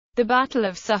The Battle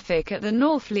of Suffolk at the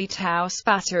Norfleet House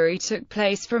Battery took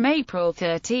place from April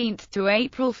 13 to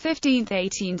April 15,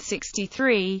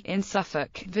 1863, in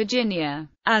Suffolk, Virginia,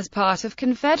 as part of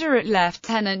Confederate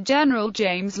Lieutenant General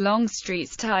James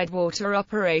Longstreet's Tidewater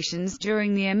operations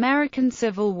during the American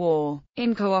Civil War,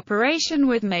 in cooperation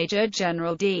with Major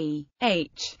General D.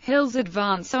 H. Hill's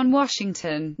advance on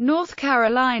Washington, North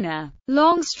Carolina.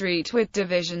 Longstreet, with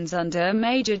divisions under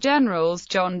Major Generals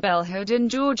John Bell Hood and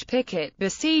George Pickett,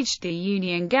 besieged the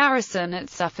Union garrison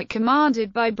at Suffolk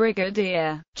commanded by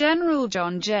Brigadier General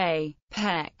John J.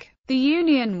 Peck. The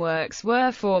Union works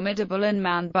were formidable and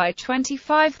manned by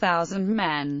 25,000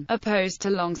 men, opposed to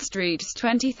Longstreet's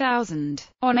 20,000.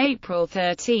 On April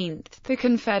 13, the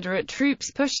Confederate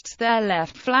troops pushed their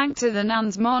left flank to the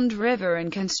Nansemond River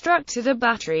and constructed a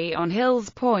battery on Hill's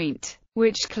Point,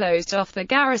 which closed off the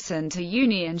garrison to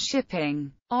Union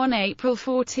shipping. On April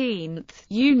 14,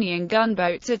 Union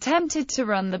gunboats attempted to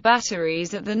run the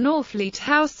batteries at the Norfleet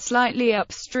House slightly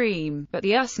upstream, but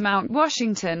the Mount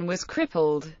Washington was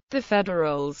crippled. The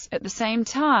Federals, at the same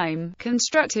time,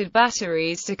 constructed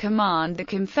batteries to command the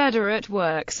Confederate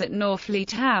works at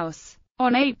Norfleet House.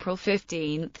 On April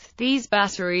 15, these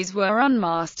batteries were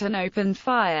unmasked and opened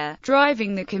fire,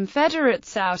 driving the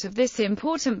Confederates out of this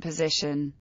important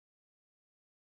position.